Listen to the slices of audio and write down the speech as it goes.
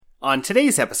On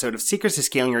today's episode of Secrets to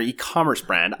Scaling Your E-commerce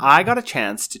Brand, I got a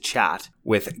chance to chat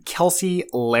with Kelcey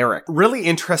Lehrich. Really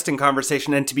interesting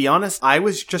conversation, and to be honest, I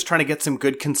was just trying to get some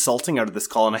good consulting out of this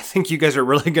call, and I think you guys are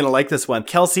really going to like this one.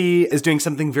 Kelcey is doing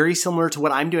something very similar to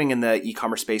what I'm doing in the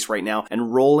e-commerce space right now,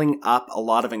 and rolling up a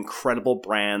lot of incredible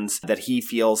brands that he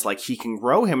feels like he can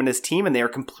grow, him and his team, and they are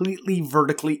completely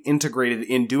vertically integrated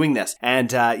in doing this. And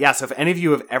so if any of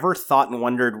you have ever thought and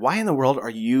wondered, why in the world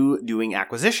are you doing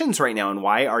acquisitions right now, and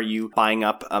why are you buying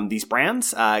up these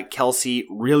brands? Kelcey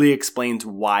really explains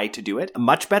why to do it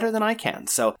much better than I can.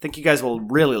 So I think you guys will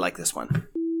really like this one.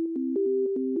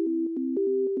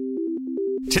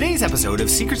 Today's episode of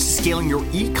Secrets to Scaling Your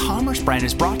E-commerce Brand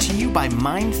is brought to you by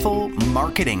Mindful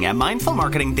Marketing. At Mindful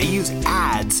Marketing, they use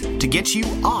ads to get you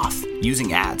off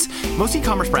using ads. Most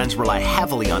e-commerce brands rely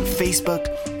heavily on Facebook,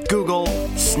 Google,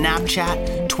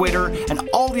 Snapchat, Twitter, and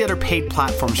all the other paid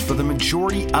platforms for the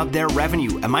majority of their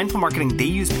revenue. At Mindful Marketing, they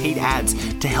use paid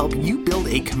ads to help you build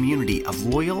a community of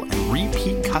loyal and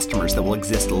repeat customers that will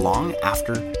exist long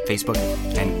after Facebook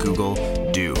and Google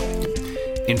do.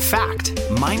 In fact,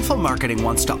 Mindful Marketing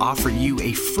wants to offer you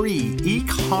a free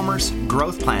e-commerce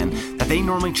growth plan that they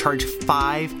normally charge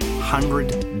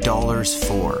 $500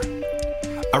 for.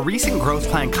 A recent growth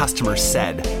plan customer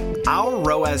said, "Our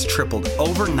ROAS tripled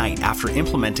overnight after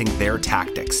implementing their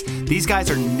tactics. These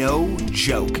guys are no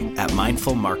joke at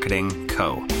Mindful Marketing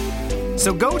Co."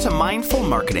 So go to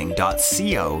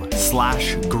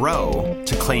mindfulmarketing.co/grow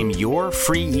to claim your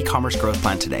free e-commerce growth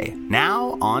plan today.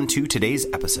 Now on to today's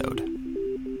episode.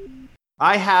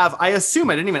 I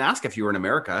assume, I didn't even ask if you were in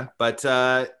America, but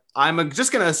I'm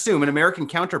just going to assume an American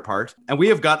counterpart, and we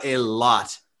have got a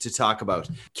lot to talk about.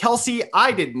 Kelcey,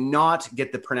 I did not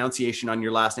get the pronunciation on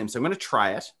your last name, so I'm going to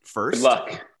try it first. Good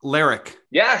luck. Lehrich.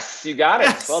 Yes, you got it.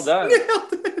 Yes. Well done.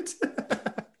 Nailed it.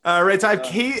 All right, so I have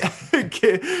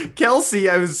Kelcey.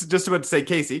 I was just about to say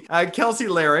Casey. Kelcey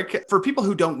Lehrich. For people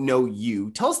who don't know you,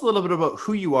 tell us a little bit about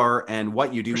who you are and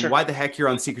what you do. Sure. Why the heck you're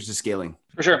on Secrets to Scaling?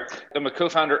 For sure. I'm a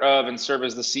co-founder of and serve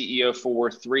as the CEO for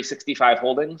 365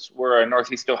 Holdings. We're a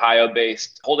Northeast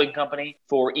Ohio-based holding company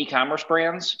for e-commerce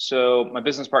brands. So my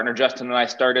business partner, Justin, and I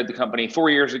started the company 4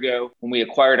 years ago when we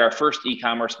acquired our first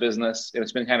e-commerce business. And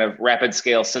it's been kind of rapid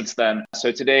scale since then.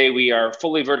 So today we are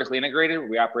fully vertically integrated.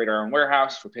 We operate our own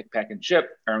warehouse for pick, pack, and ship,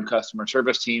 our own customer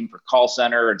service team for call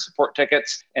center and support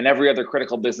tickets, and every other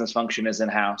critical business function is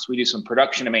in-house. We do some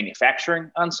production and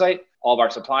manufacturing on site. All of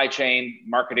our supply chain,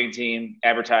 marketing team,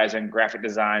 advertising, graphic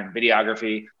design,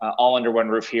 videography, all under one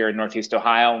roof here in Northeast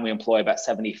Ohio. And we employ about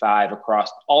 75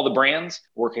 across all the brands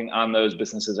working on those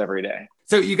businesses every day.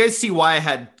 So you guys see why I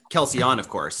had Kelcey on, of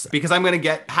course, because I'm going to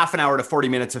get half an hour to 40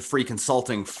 minutes of free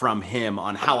consulting from him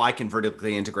on how I can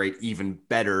vertically integrate even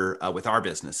better with our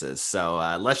businesses. So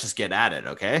let's just get at it,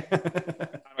 okay?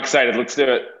 I'm excited. Let's do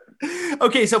it.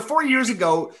 Okay, so 4 years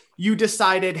ago, you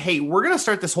decided, hey, we're going to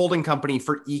start this holding company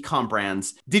for e-com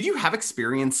brands. Did you have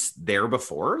experience there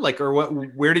before?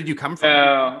 Where did you come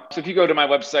from? So if you go to my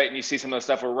website and you see some of the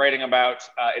stuff we're writing about,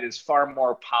 it is far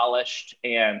more polished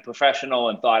and professional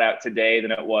and thought out today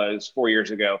than it was 4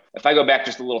 years ago. If I go back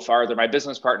just a little farther, my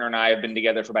business partner and I have been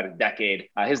together for about a decade.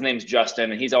 His name's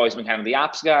Justin, and he's always been kind of the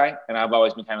ops guy, and I've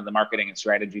always been kind of the marketing and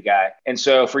strategy guy. And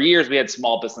so for years, we had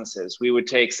small businesses. We would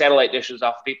take satellite dishes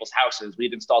off of people's houses.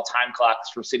 We'd install time clocks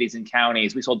for cities and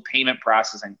counties. We sold payment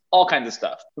processing, all kinds of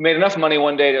stuff. We made enough money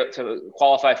one day to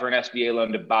qualify for an SBA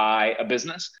loan to buy a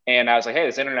business. And I was like, hey,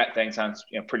 this internet thing sounds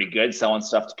pretty good, selling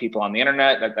stuff to people on the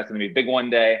internet. That's going to be big one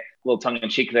day. A little tongue in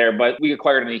cheek there, but we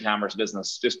acquired an e-commerce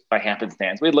business just by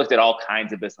happenstance. We had looked at all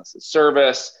kinds of businesses,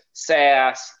 service,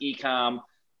 SaaS, e-com,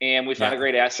 and we found a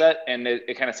great asset, and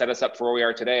it kind of set us up for where we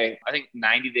are today. I think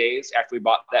 90 days after we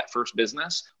bought that first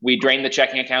business, we drained the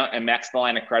checking account and maxed the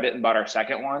line of credit and bought our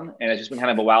second one. And it's just been kind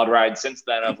of a wild ride since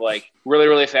then of really,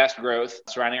 really fast growth,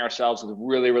 surrounding ourselves with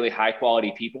really, really high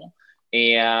quality people,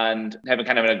 and having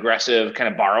kind of an aggressive kind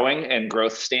of borrowing and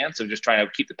growth stance of just trying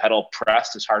to keep the pedal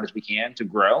pressed as hard as we can to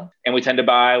grow. And we tend to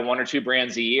buy one or two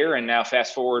brands a year. And now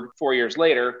fast forward 4 years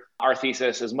later, our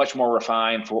thesis is much more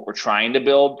refined for what we're trying to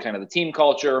build, kind of the team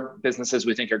culture, businesses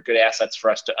we think are good assets for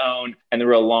us to own, and the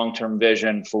real long-term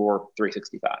vision for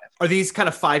 365. Are these kind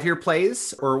of 5-year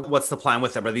plays, or what's the plan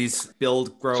with them? Are these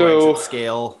build, grow, exit,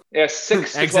 scale? Yeah,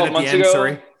 6 to 12 months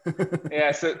ago.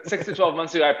 Yeah, so 6 to 12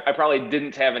 months ago, I probably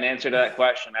didn't have an answer to that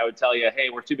question. I would tell you, hey,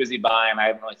 we're too busy buying. I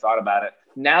haven't really thought about it.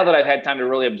 Now that I've had time to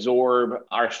really absorb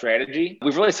our strategy,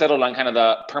 we've really settled on kind of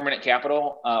the permanent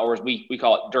capital, or as we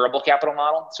call it, durable capital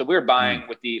model. So we're buying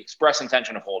with the express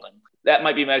intention of holding. that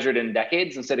might be measured in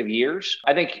decades instead of years.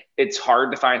 I think it's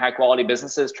hard to find high quality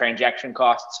businesses. Transaction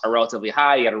costs are relatively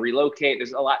high. You got to relocate.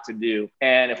 There's a lot to do.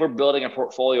 And if we're building a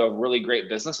portfolio of really great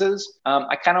businesses,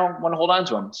 I kind of want to hold on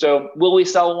to them. So will we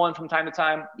sell one from time to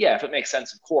time? Yeah, if it makes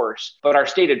sense, of course. But our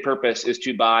stated purpose is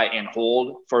to buy and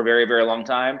hold for a very, very long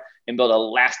time and build a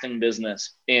lasting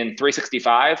business in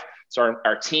 365. So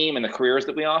our team and the careers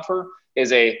that we offer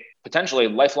is a potentially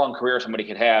lifelong career somebody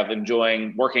could have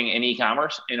enjoying working in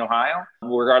e-commerce in Ohio,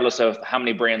 regardless of how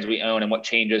many brands we own and what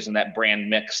changes in that brand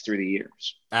mix through the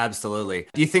years. Absolutely.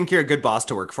 Do you think you're a good boss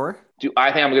to work for?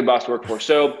 I think I'm a good boss to work for.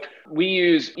 So we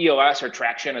use EOS or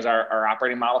Traction as our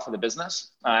operating model for the business.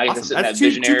 Awesome. That's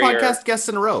two podcast guests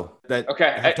in a row that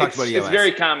have talked about EOS. It's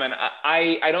very common.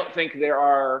 I don't think there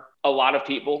are a lot of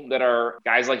people that are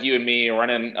guys like you and me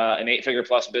running an 8-figure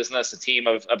plus business, a team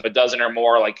of a dozen or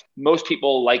more. Like most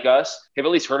people like us have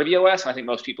at least heard of EOS, and I think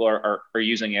most people are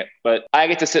using it. But I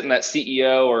get to sit in that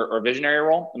CEO or visionary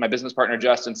role, and my business partner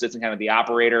Justin sits in kind of the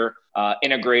operator,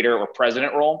 integrator, or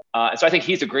president role. And so I think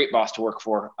he's a great boss to work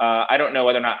for. I don't know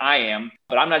whether or not I am,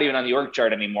 but I'm not even on the org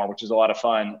chart anymore, which is a lot of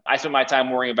fun. I spend my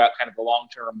time worrying about kind of the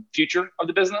long-term future of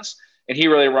the business. And he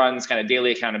really runs kind of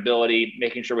daily accountability,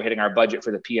 making sure we're hitting our budget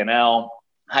for the P&L,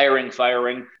 hiring,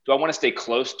 firing. Do I want to stay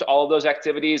close to all of those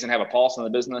activities and have a pulse on the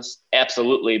business?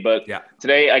 Absolutely. But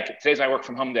today's my work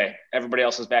from home day. Everybody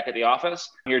else is back at the office.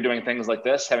 You're doing things like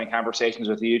this, having conversations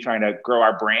with you, trying to grow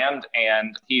our brand.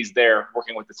 And he's there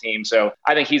working with the team. So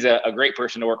I think he's a great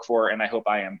person to work for. And I hope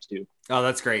I am too. Oh,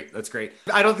 that's great. That's great.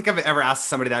 I don't think I've ever asked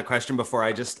somebody that question before.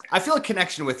 I feel a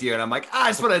connection with you and I'm like, I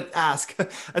just want to ask.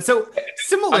 And so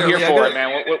similarly, I'm here for it,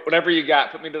 man. Whatever you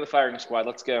got, put me to the firing squad.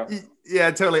 Let's go. Yeah,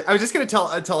 totally. I was just going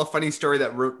to tell a funny story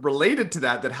that related to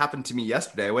that happened to me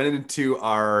yesterday. I went into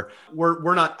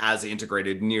we're not as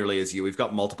integrated nearly as you. We've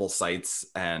got multiple sites,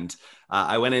 and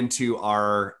I went into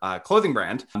our clothing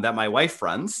brand that my wife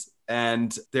runs,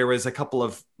 and there was a couple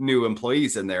of new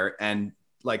employees in there, and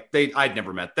like I'd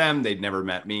never met them. They'd never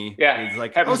met me. Yeah. It's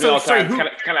like, It's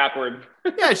kind of awkward.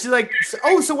 Yeah. She's like,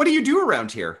 so what do you do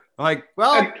around here? I'm like,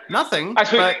 well, nothing.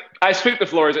 I sweep the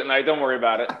floors at night. Don't worry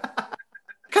about it.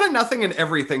 Kind of nothing and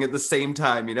everything at the same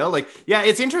time, like, yeah,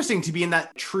 it's interesting to be in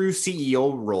that true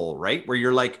CEO role, right? Where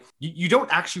you're like, you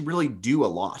don't actually really do a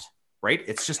lot, right?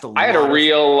 It's just I had a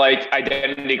real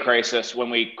identity crisis when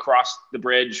we crossed the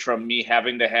bridge from me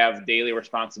having to have daily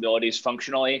responsibilities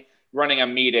functionally, running a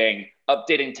meeting,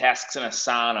 updating tasks in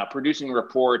Asana, producing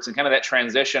reports, and kind of that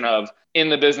transition of in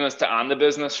the business to on the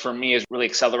business for me is really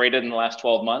accelerated in the last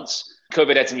 12 months.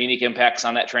 COVID had some unique impacts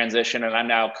on that transition, and I'm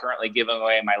now currently giving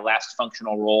away my last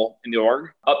functional role in the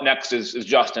org. Up next is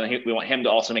Justin. We want him to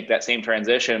also make that same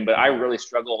transition, but I really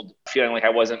struggled feeling like I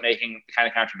wasn't making the kind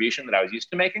of contribution that I was used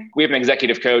to making. We have an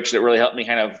executive coach that really helped me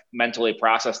kind of mentally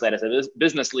process that as a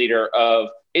business leader of,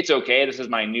 it's okay, this is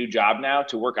my new job now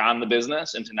to work on the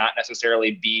business and to not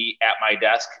necessarily be at my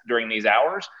desk during these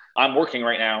hours. I'm working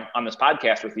right now on this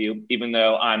podcast with you, even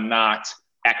though I'm not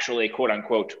actually, quote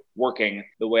unquote, working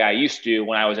the way I used to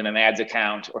when I was in an ads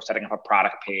account or setting up a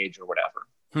product page or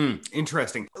whatever.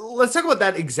 Interesting. Let's talk about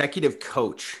that executive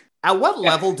coach. At what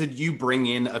level did you bring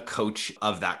in a coach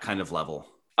of that kind of level?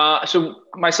 So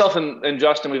myself and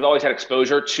Justin, we've always had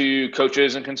exposure to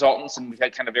coaches and consultants, and we've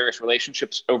had kind of various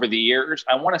relationships over the years.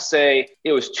 I want to say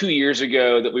it was 2 years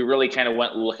ago that we really kind of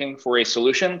went looking for a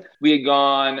solution. We had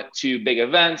gone to big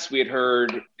events. We had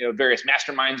heard various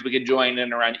masterminds we could join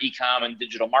in around e-com and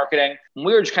digital marketing. And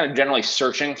we were just kind of generally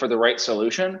searching for the right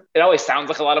solution. It always sounds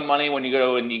like a lot of money when you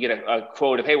go and you get a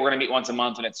quote of, hey, we're going to meet once a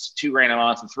month, and it's $2,000 a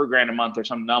month and $3,000 a month or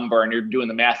some number. And you're doing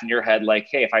the math in your head like,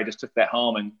 hey, if I just took that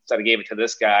home and instead of gave it to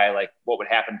this guy, like what would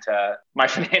happen to my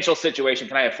financial situation?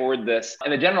 Can I afford this?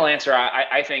 And the general answer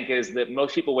I think is that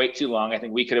most people wait too long. I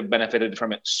think we could have benefited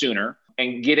from it sooner.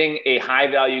 And getting a high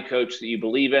value coach that you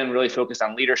believe in, really focused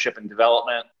on leadership and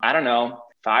development. I don't know,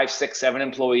 5, 6, 7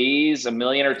 employees, $1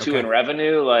 million or $2 million in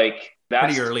revenue. Like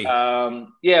that's pretty early.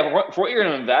 For what you're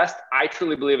going to invest, I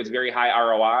truly believe it's very high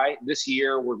ROI. This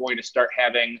year, we're going to start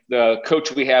having the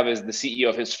coach we have is the CEO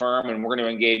of his firm, and we're going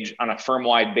to engage on a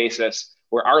firm-wide basis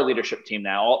where our leadership team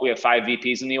now, we have 5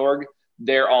 VPs in the org.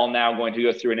 They're all now going to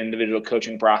go through an individual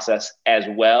coaching process as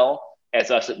well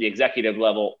as us at the executive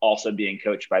level also being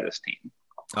coached by this team.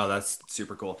 Oh, that's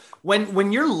super cool.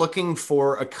 When you're looking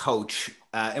for a coach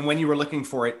and when you were looking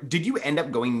for it, did you end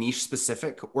up going niche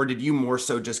specific or did you more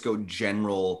so just go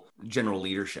general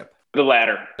leadership? The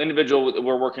latter. The individual that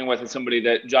we're working with is somebody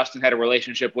that Justin had a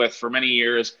relationship with for many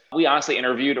years. We honestly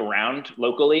interviewed around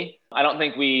locally. I don't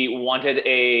think we wanted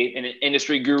an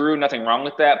industry guru, nothing wrong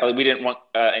with that, but we didn't want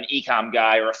an e-com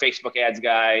guy or a Facebook ads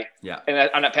guy. Yeah. And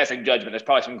I'm not passing judgment. There's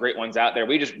probably some great ones out there.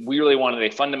 We really wanted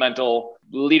a fundamental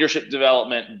leadership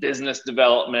development, business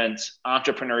development,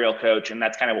 entrepreneurial coach. And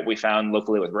that's kind of what we found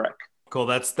locally with Rick. Cool.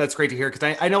 That's great to hear,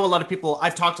 because I know a lot of people,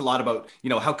 I've talked a lot about,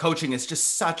 how coaching is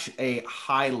just such a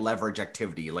high leverage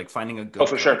activity, like finding a good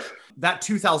for sure. That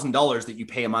 $2,000 that you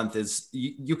pay a month is,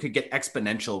 you could get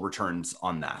exponential returns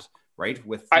on that, right?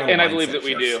 I believe that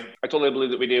we do. I totally believe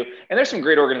that we do. And there's some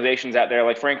great organizations out there.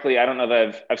 Like, frankly, I don't know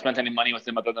that I've spent any money with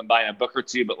them other than buying a book or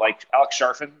two, but like Alex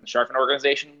Sharfin, the Sharfin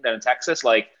organization down in Texas,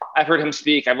 like I've heard him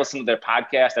speak. I've listened to their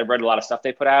podcast. I've read a lot of stuff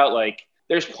they put out. Like,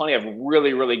 there's plenty of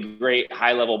really, really great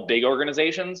high-level big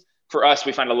organizations. For us,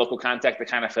 we find a local contact that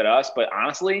kind of fit us. But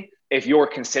honestly, if you're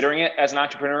considering it as an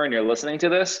entrepreneur and you're listening to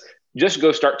this, just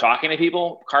go start talking to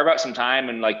people, carve out some time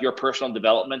and like your personal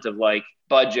development of like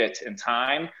budget and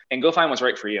time, and go find what's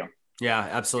right for you. Yeah,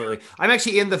 absolutely. I'm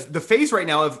actually in the phase right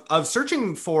now of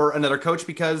searching for another coach,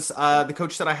 because the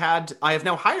coach that I have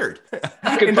now hired.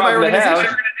 Good problem to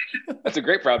have. That's a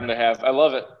great problem to have. I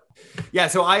love it. Yeah,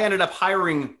 so I ended up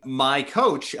hiring my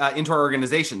coach into our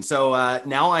organization. So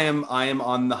now I am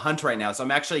on the hunt right now. So I'm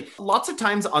actually, lots of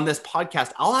times on this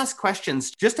podcast, I'll ask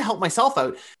questions just to help myself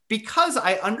out, because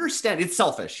I understand it's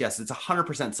selfish. Yes, it's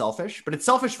 100% selfish, but it's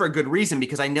selfish for a good reason,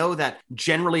 because I know that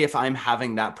generally if I'm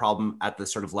having that problem at the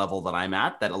sort of level that I'm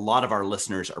at, that a lot of our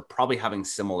listeners are probably having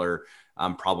similar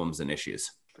problems and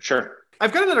issues. Sure.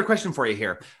 I've got another question for you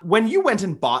here. When you went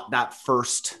and bought that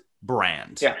first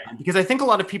brand. Yeah. Because I think a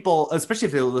lot of people, especially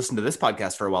if they listen to this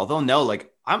podcast for a while, they'll know,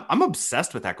 like, I'm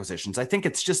obsessed with acquisitions. I think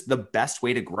it's just the best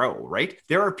way to grow, right?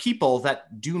 There are people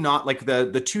that do not, like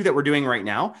the two that we're doing right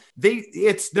now,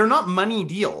 they're not money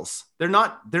deals. They're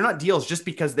not deals just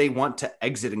because they want to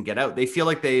exit and get out. They feel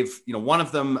like they've, one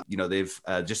of them, they've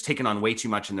just taken on way too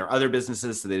much in their other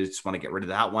businesses. So they just want to get rid of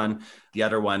that one. The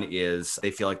other one is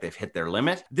they feel like they've hit their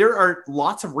limit. There are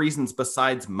lots of reasons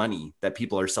besides money that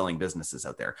people are selling businesses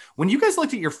out there. When you guys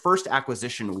looked at your first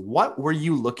acquisition, what were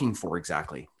you looking for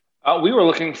exactly? We were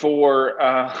looking for,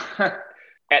 at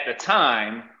the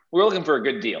time, we were looking for a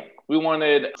good deal. We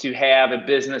wanted to have a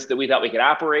business that we thought we could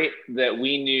operate, that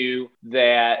we knew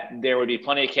that there would be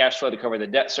plenty of cash flow to cover the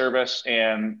debt service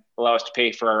and allow us to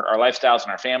pay for our lifestyles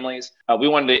and our families. We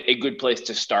wanted a good place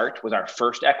to start with our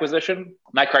first acquisition.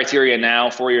 My criteria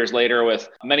now, 4 years later, with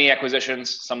many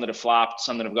acquisitions, some that have flopped,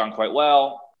 some that have gone quite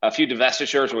well, a few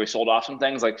divestitures where we sold off some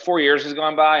things, like 4 years has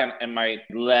gone by and my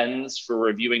lens for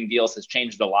reviewing deals has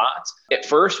changed a lot. At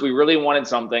first, we really wanted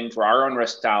something for our own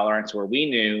risk tolerance where we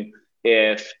knew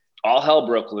if all hell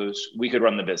broke loose, we could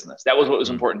run the business. That was what was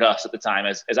important to us at the time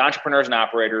as entrepreneurs and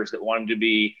operators that wanted to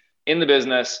be in the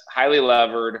business, highly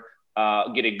levered,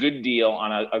 get a good deal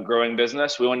on a growing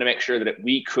business. We wanted to make sure that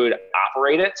we could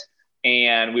operate it.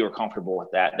 And we were comfortable with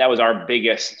that. That was our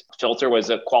biggest filter, was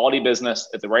a quality business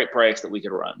at the right price that we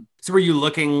could run. So were you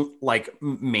looking like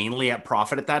mainly at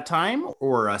profit at that time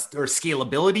or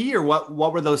scalability, or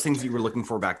what were those things you were looking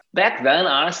for back then? Back then,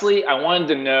 honestly, I wanted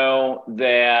to know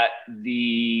that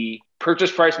the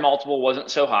purchase price multiple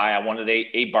wasn't so high. I wanted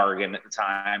a bargain at the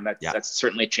time. That's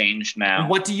certainly changed now.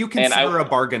 What do you consider a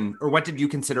bargain, or what did you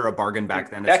consider a bargain back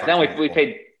then? Back then, we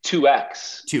paid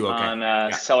 2x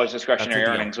on seller's discretionary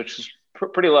earnings, which is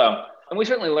pretty low. And we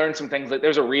certainly learned some things. Like,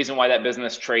 there's a reason why that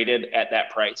business traded at that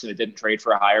price and it didn't trade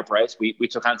for a higher price. We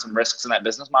took on some risks in that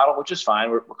business model, which is fine.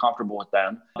 We're comfortable with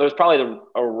them. It was probably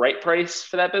a right price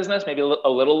for that business, maybe a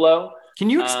little low.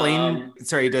 Can you explain,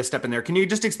 sorry to step in there, can you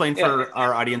just explain for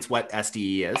our audience what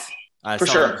SDE is? For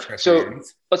sure. So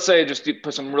let's say, just to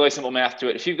put some really simple math to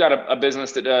it. If you've got a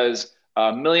business that does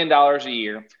 $1 million a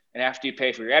year, and after you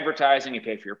pay for your advertising, you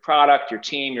pay for your product, your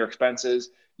team, your expenses,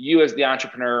 you as the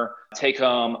entrepreneur take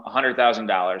home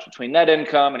 $100,000 between net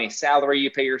income, any salary you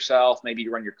pay yourself, maybe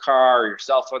you run your car or your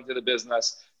cell phone through the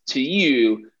business. To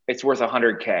you, it's worth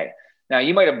 $100K. Now,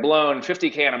 you might have blown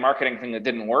 $50K on a marketing thing that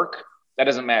didn't work. That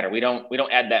doesn't matter. We don't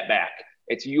add that back.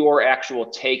 It's your actual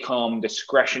take home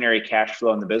discretionary cash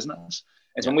flow in the business.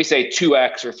 And so when we say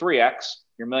 2x or 3x,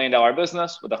 your $1 million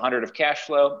business with 100 of cash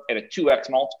flow at a 2x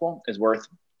multiple is worth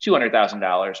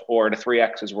 $200,000, or at a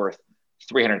 3x is worth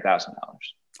 $300,000.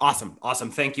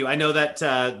 Awesome. Thank you. I know that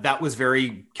that was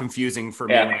very confusing for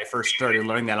me when I first started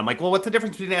learning that. I'm like, well, what's the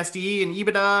difference between SDE and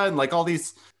EBITDA and like all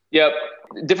these? Yep.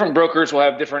 Different brokers will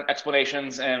have different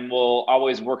explanations and will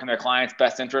always work in their client's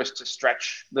best interest to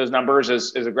stretch those numbers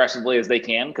as aggressively as they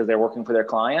can because they're working for their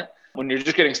client. When you're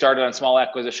just getting started on small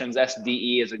acquisitions,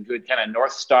 SDE is a good kind of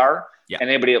North Star. Yeah. And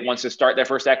anybody that wants to start their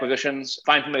first acquisitions,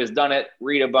 find somebody who's done it,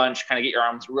 read a bunch, kind of get your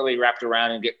arms really wrapped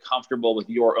around and get comfortable with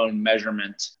your own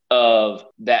measurement of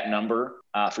that number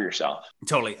for yourself.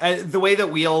 Totally. The way that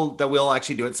we'll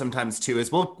actually do it sometimes too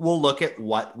is we'll look at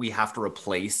what we have to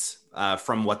replace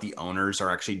from what the owners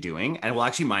are actually doing, and we'll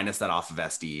actually minus that off of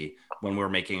SDE when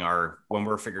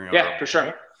we're figuring out. Yeah, for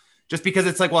sure. Just because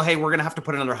it's like, well, hey, we're going to have to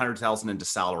put another 100,000 into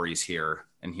salaries here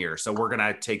and here. So we're going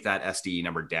to take that SDE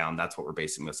number down. That's what we're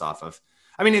basing this off of.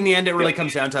 I mean, in the end, it really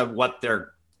comes down to what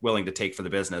they're willing to take for the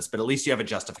business, but at least you have a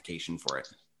justification for it.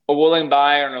 A willing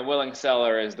buyer and a willing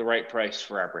seller is the right price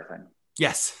for everything.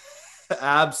 Yes,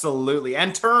 absolutely.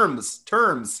 And terms.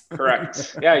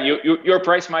 Correct. Yeah. Your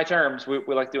price, my terms. We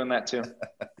like doing that too.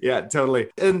 Yeah, totally.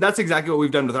 And that's exactly what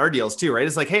we've done with our deals too, right?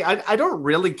 It's like, hey, I don't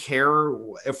really care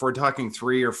if we're talking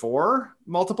 3 or 4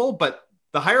 multiple, but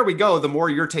the higher we go, the more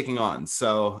you're taking on.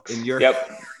 So in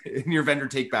your vendor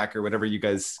take back or whatever you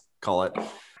guys call it.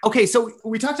 Okay. So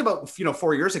we talked about,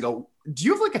 4 years ago. Do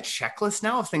you have like a checklist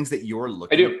now of things that you're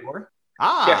looking for?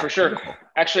 Yeah, for sure. Beautiful.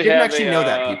 Actually, didn't actually know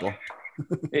that, people.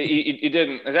 You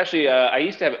didn't. It's actually, I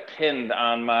used to have it pinned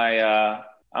on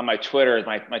my Twitter,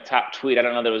 my top tweet. I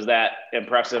don't know that it was that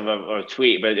impressive of a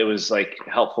tweet, but it was like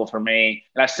helpful for me.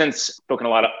 And I've since spoken a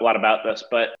lot about this,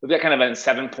 but we've got kind of a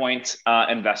 7-point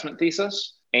investment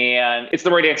thesis. And it's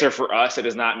the right answer for us. It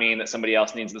does not mean that somebody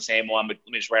else needs the same one, but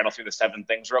let me just rattle through the 7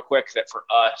 things real quick that for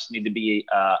us need to be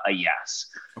a yes.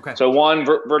 Okay. So 1,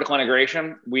 vertical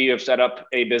integration. We have set up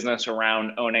a business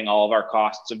around owning all of our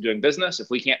costs of doing business. If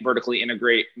we can't vertically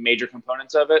integrate major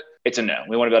components of it, it's a no.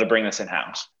 We want to be able to bring this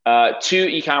in-house. 2,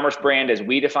 e-commerce brand as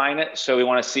we define it. So we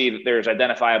want to see that there's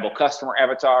identifiable customer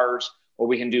avatars, or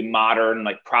we can do modern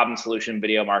like problem solution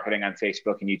video marketing on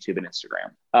Facebook and YouTube and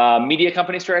Instagram. Media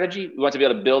company strategy. We want to be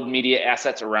able to build media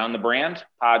assets around the brand,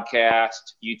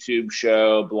 podcast, YouTube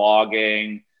show,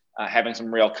 blogging, having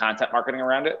some real content marketing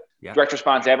around it. Yeah. Direct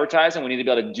response advertising. We need to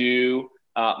be able to do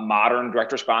modern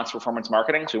direct response performance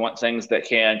marketing. So we want things that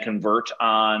can convert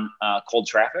on cold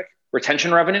traffic.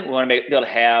 Retention revenue. We want to be able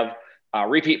to have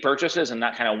repeat purchases and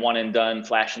not kind of one and done,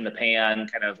 flash in the pan,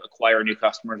 kind of acquire new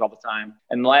customers all the time.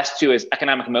 And the last 2 is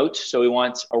economic moat. So we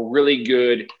want a really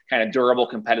good kind of durable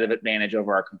competitive advantage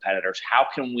over our competitors. How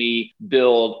can we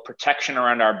build protection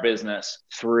around our business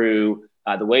through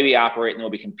the way we operate and the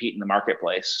way we compete in the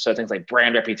marketplace? So things like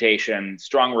brand reputation,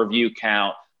 strong review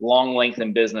count, long length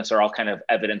in business are all kind of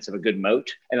evidence of a good moat.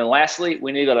 And then lastly,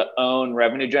 we need to own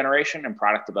revenue generation and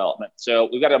product development. So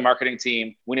we've got a marketing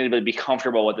team. We need to be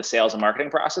comfortable with the sales and marketing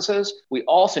processes. We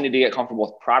also need to get comfortable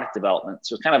with product development.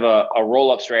 So it's kind of a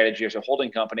roll-up strategy as a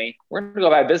holding company. We're going to go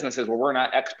buy businesses where we're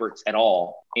not experts at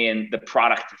all in the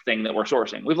product thing that we're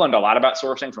sourcing. We've learned a lot about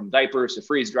sourcing, from diapers to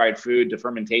freeze-dried food to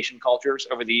fermentation cultures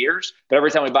over the years. But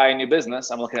every time we buy a new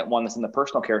business, I'm looking at one that's in the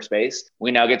personal care space, we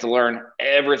now get to learn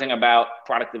everything about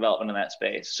product development in that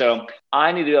space. So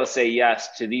I need to be able to say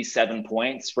yes to these 7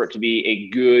 points for it to be a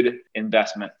good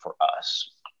investment for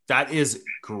us. That is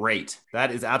great.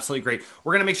 That is absolutely great.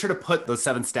 We're going to make sure to put those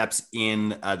 7 steps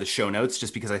in the show notes,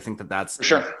 just because I think that that's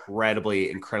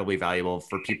incredibly valuable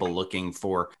for people looking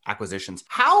for acquisitions.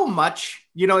 How much,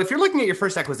 if you're looking at your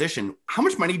first acquisition, how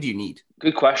much money do you need?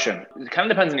 Good question. It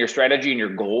kind of depends on your strategy and your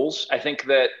goals. I think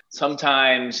that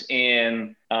sometimes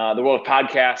in the world of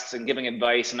podcasts and giving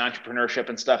advice and entrepreneurship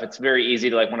and stuff, it's very easy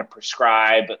to want to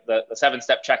prescribe the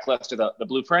 7-step checklist or the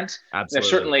blueprint. Absolutely. There's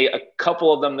certainly a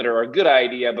couple of them that are a good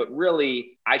idea, but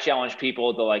really I challenge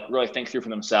people to really think through for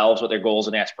themselves what their goals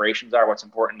and aspirations are, what's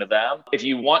important to them. If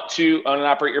you want to own and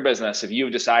operate your business, if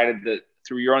you've decided that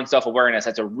through your own self-awareness,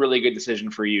 that's a really good decision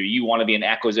for you. You want to be an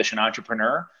acquisition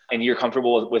entrepreneur and you're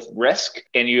comfortable with risk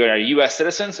and you're a US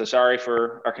citizen. So sorry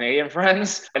for our Canadian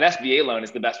friends. An SBA loan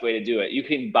is the best way to do it. You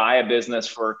can buy a business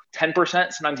for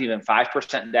 10%, sometimes even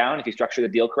 5% down if you structure the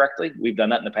deal correctly. We've done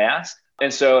that in the past.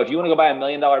 And so if you want to go buy $1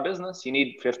 million business, you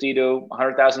need $50,000 to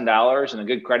 $100,000 and a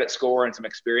good credit score and some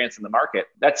experience in the market.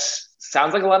 That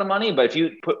sounds like a lot of money, but if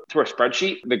you put through a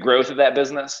spreadsheet the growth of that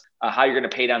business, how you're going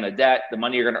to pay down the debt, the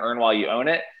money you're going to earn while you own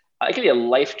it, it can be a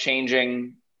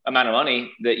life-changing amount of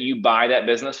money that you buy that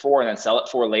business for and then sell it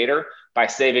for later by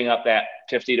saving up that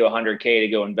 50 to 100K to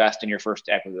go invest in your first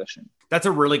acquisition. That's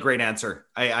a really great answer.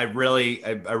 I really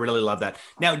love that.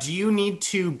 Now, do you need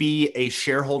to be a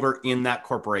shareholder in that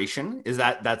corporation? Is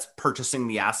that's purchasing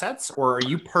the assets, or are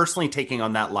you personally taking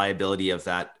on that liability of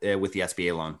that with the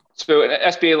SBA loan? So an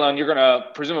SBA loan, you're going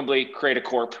to presumably create a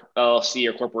corp, LLC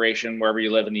or corporation wherever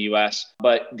you live in the US.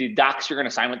 But the docs you're going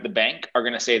to sign with the bank are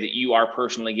going to say that you are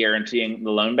personally guaranteeing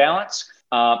the loan balance.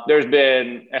 There's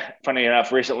been, funny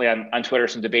enough, recently on Twitter,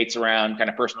 some debates around kind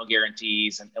of personal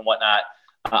guarantees and whatnot.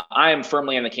 I am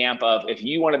firmly in the camp of if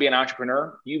you want to be an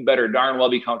entrepreneur, you better darn well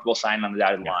be comfortable signing on the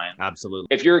dotted line.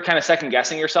 Absolutely. If you're kind of second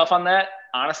guessing yourself on that,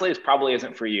 honestly, it probably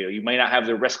isn't for you. You may not have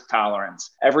the risk tolerance.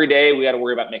 Every day we got to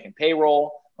worry about making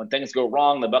payroll. When things go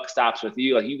wrong, the buck stops with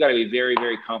you. Like you got to be very,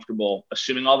 very comfortable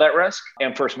assuming all that risk.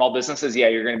 And for small businesses, yeah,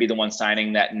 you're going to be the one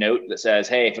signing that note that says,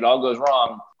 hey, if it all goes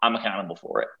wrong, I'm accountable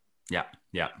for it.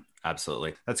 Yeah,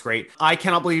 absolutely. That's great. I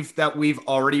cannot believe that we've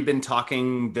already been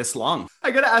talking this long. I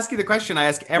got to ask you the question I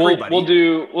ask everybody. We'll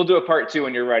do a part 2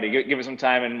 when you're ready. Give us some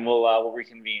time and we'll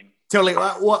reconvene. Totally.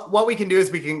 What we can do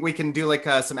is we can do like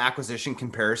some acquisition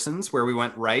comparisons where we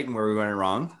went right and where we went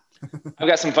wrong. I've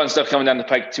got some fun stuff coming down the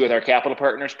pike too with our Capital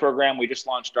Partners program. We just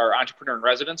launched our Entrepreneur in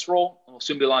Residence role. We'll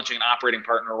soon be launching an operating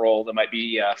partner role that might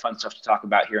be fun stuff to talk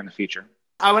about here in the future.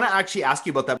 I want to actually ask you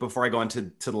about that before I go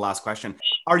into the last question.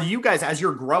 Are you guys, as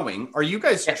you're growing,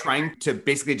 trying to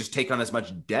basically just take on as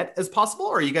much debt as possible,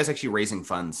 or are you guys actually raising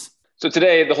funds? So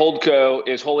today, the Holdco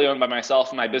is wholly owned by myself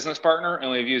and my business partner, and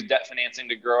we've used debt financing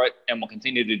to grow it, and we'll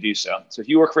continue to do so. So if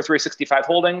you work for 365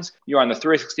 Holdings, you're on the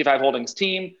 365 Holdings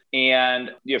team,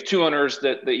 and you have 2 owners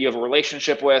that you have a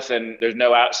relationship with, and there's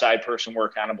no outside person we're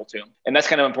accountable to. And that's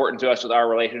kind of important to us with our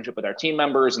relationship with our team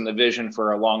members and the vision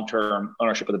for a long-term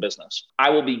ownership of the business.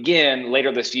 I will begin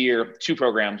later this year 2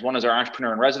 programs. One is our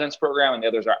Entrepreneur in Residence program, and the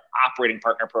other is our Operating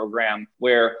Partner program,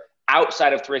 where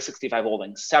outside of 365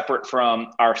 Holdings, separate from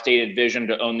our stated vision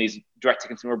to own these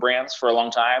direct-to-consumer brands for a long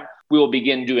time, we will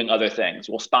begin doing other things.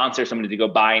 We'll sponsor somebody to go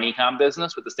buy an e-com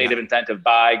business with the stated intent of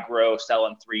buy, grow, sell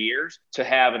in 3 years to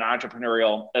have an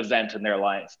entrepreneurial event in their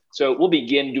life. So we'll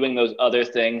begin doing those other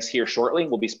things here shortly.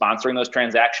 We'll be sponsoring those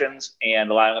transactions and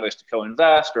allowing others to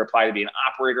co-invest or apply to be an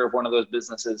operator of one of those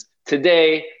businesses.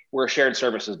 Today, we're a shared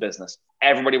services business.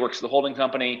 Everybody works for the holding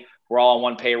company. We're all on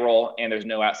one payroll and there's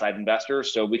no outside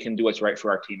investors. So we can do what's right for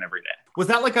our team every day. Was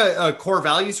that like a core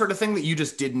value sort of thing that you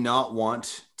just did not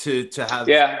want to have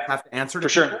to answer to for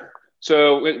sure?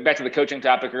 So back to the coaching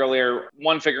topic earlier,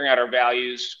 one, figuring out our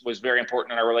values was very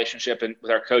important in our relationship and with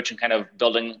our coach and kind of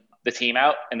building the team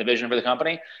out and the vision for the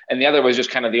company. And the other was just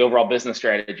kind of the overall business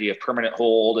strategy of permanent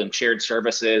hold and shared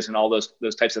services and all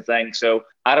those types of things. So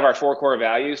out of our 4 core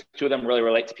values, 2 of them really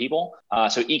relate to people.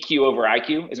 So EQ over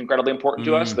IQ is incredibly important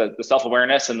to us, the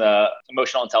self-awareness and the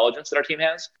emotional intelligence that our team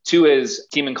has. 2 is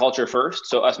team and culture first.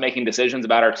 So us making decisions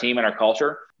about our team and our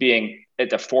culture being at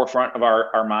the forefront of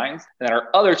our minds. And then our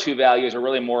other 2 values are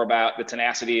really more about the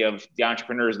tenacity of the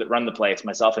entrepreneurs that run the place,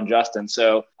 myself and Justin.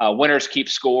 So winners keep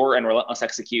score and relentless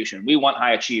execution. We want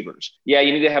high achievers. Yeah,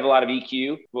 you need to have a lot of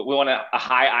EQ, but we want a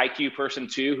high IQ person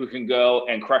too, who can go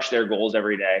and crush their goals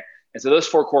every day. And so those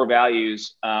 4 core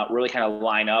values really kind of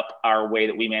line up our way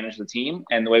that we manage the team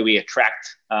and the way we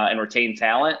attract and retain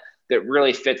talent that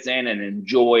really fits in and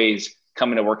enjoys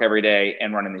coming to work every day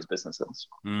and running these businesses.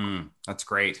 That's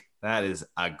great. That is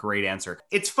a great answer.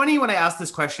 It's funny when I ask this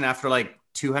question after like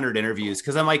 200 interviews,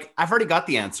 because I'm like, I've already got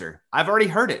the answer. I've already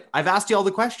heard it. I've asked you all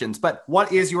the questions, but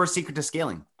what is your secret to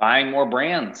scaling? Buying more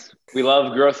brands. We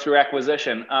love growth through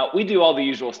acquisition. We do all the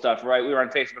usual stuff, right? We run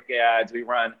Facebook ads. We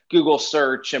run Google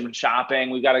search and shopping.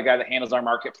 We've got a guy that handles our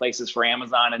marketplaces for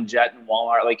Amazon and Jet and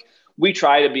Walmart. Like we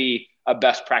try to be a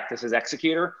best practices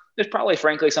executor. There's probably,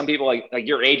 frankly, some people like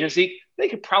your agency, they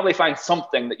could probably find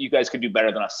something that you guys could do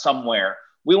better than us somewhere.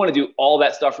 We want to do all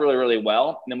that stuff really, really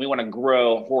well. And then we want to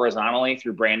grow horizontally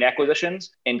through brand acquisitions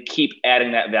and keep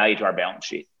adding that value to our balance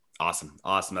sheet. Awesome.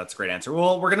 That's a great answer.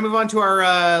 Well, we're going to move on to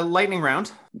our lightning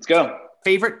round. Let's go.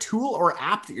 Favorite tool or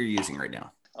app that you're using right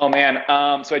now? Oh, man.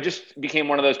 So I just became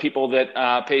one of those people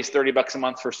that pays $30 a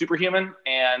month for Superhuman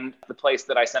and the place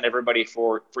that I send everybody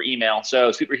for email.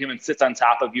 So Superhuman sits on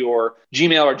top of your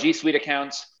Gmail or G Suite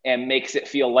accounts and makes it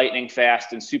feel lightning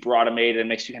fast and super automated and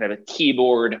makes you kind of a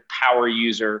keyboard power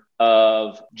user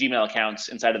of Gmail accounts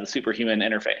inside of the Superhuman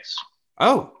interface.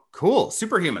 Oh, cool.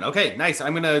 Superhuman. Okay, nice.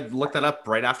 I'm going to look that up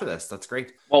right after this. That's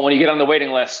great. Well, when you get on the waiting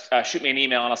list, shoot me an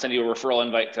email and I'll send you a referral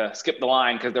invite to skip the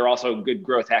line because they're also good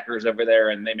growth hackers over there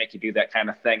and they make you do that kind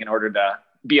of thing in order to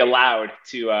be allowed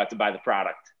to buy the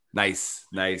product. Nice.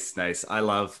 I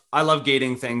love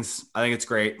gating things. I think it's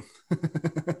great.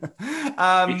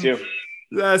 Me too.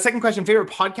 Second question, favorite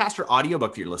podcast or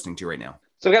audiobook that you're listening to right now?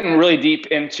 So I've gotten really deep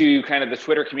into kind of the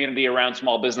Twitter community around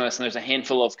small business, and there's a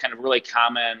handful of kind of really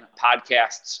common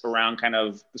podcasts around kind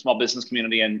of the small business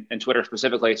community and Twitter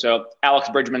specifically. So Alex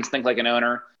Bridgman's Think Like an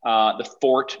Owner, The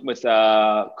Fort with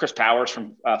Chris Powers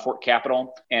from Fort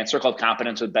Capital, and Circle of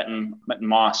Competence with Benton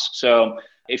Moss. So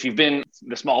if you've been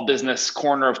the small business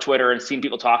corner of Twitter and seen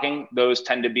people talking, those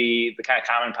tend to be the kind of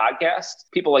common podcasts.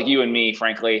 People like you and me,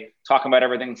 frankly, talking about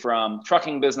everything from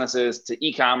trucking businesses to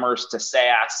e-commerce to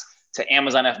SaaS to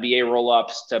Amazon FBA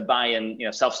roll-ups, to buying,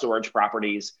 self-storage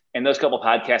properties. And those couple of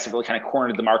podcasts have really kind of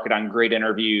cornered the market on great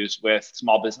interviews with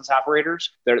small business operators.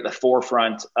 They're at the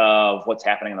forefront of what's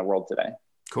happening in the world today.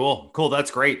 Cool.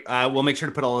 That's great. We'll make sure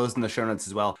to put all those in the show notes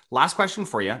as well. Last question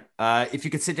for you. If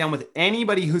you could sit down with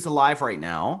anybody who's alive right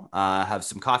now, have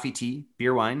some coffee, tea,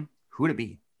 beer, wine, who would it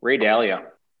be? Ray Dalio.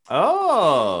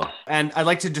 Oh, and I'd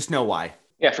like to just know why.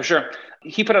 Yeah, for sure.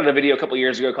 He put out a video a couple of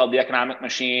years ago called The Economic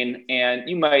Machine, and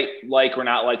you might like or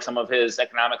not like some of his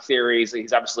economic theories.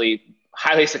 He's obviously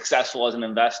highly successful as an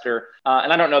investor.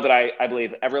 And I don't know that I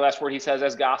believe every last word he says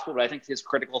as gospel, but I think his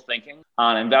critical thinking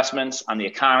on investments, on the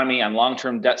economy, on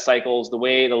long-term debt cycles, the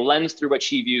lens through which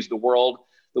he views the world,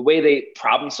 the way they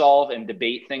problem solve and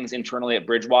debate things internally at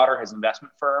Bridgewater, his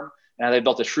investment firm, and how they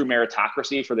built a true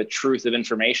meritocracy for the truth of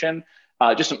information.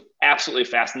 Just some absolutely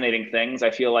fascinating things. I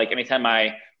feel like anytime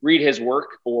I read his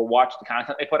work or watch the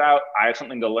content they put out, I have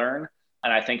something to learn.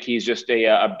 And I think he's just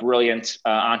a brilliant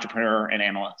entrepreneur and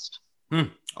analyst.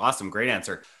 Awesome. Great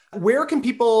answer. Where can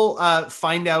people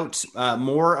find out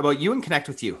more about you and connect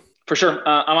with you? For sure.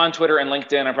 I'm on Twitter and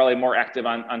LinkedIn. I'm probably more active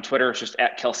on Twitter. It's just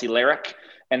at Kelcey Lehrich.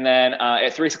 And then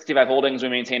at 365 Holdings, we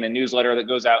maintain a newsletter that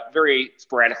goes out very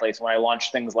sporadically. So when I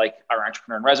launch things like our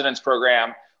Entrepreneur in Residence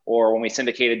program, or when we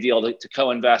syndicate a deal to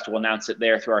co-invest, we'll announce it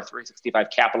there through our 365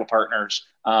 capital partners.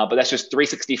 But that's just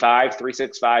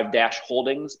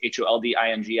 365-holdings,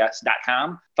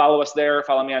 HOLDINGS.com. Follow us there.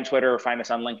 Follow me on Twitter. Find us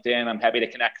on LinkedIn. I'm happy to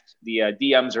connect. The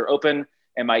DMs are open,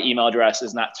 and my email address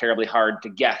is not terribly hard to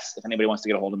guess if anybody wants to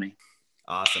get a hold of me.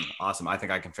 Awesome. I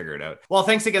think I can figure it out. Well,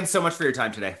 thanks again so much for your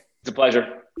time today. It's a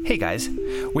pleasure. Hey guys,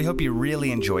 we hope you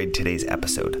really enjoyed today's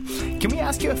episode. Can we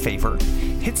ask you a favor?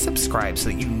 Hit subscribe so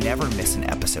that you never miss an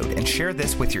episode, and share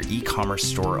this with your e-commerce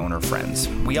store owner friends.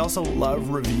 We also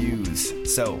love reviews.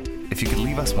 So if you could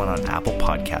leave us one on Apple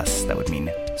Podcasts, that would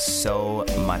mean so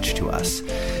much to us.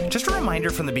 Just a reminder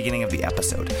from the beginning of the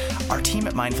episode, our team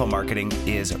at Mindful Marketing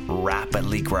is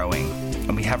rapidly growing,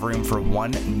 and we have room for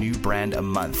one new brand a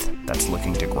month that's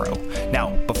looking to grow.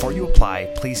 Now, before you apply,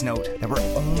 please note that we're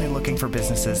only looking for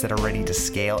businesses that are ready to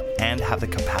scale and have the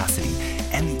capacity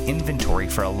and the inventory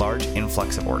for a large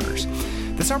influx of orders.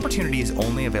 This opportunity is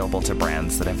only available to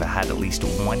brands that have had at least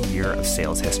 1 year of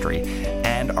sales history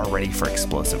and are ready for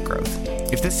explosive growth.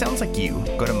 If this sounds like you,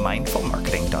 go to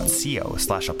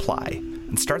mindfulmarketing.co/apply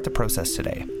and start the process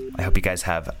today. I hope you guys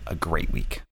have a great week.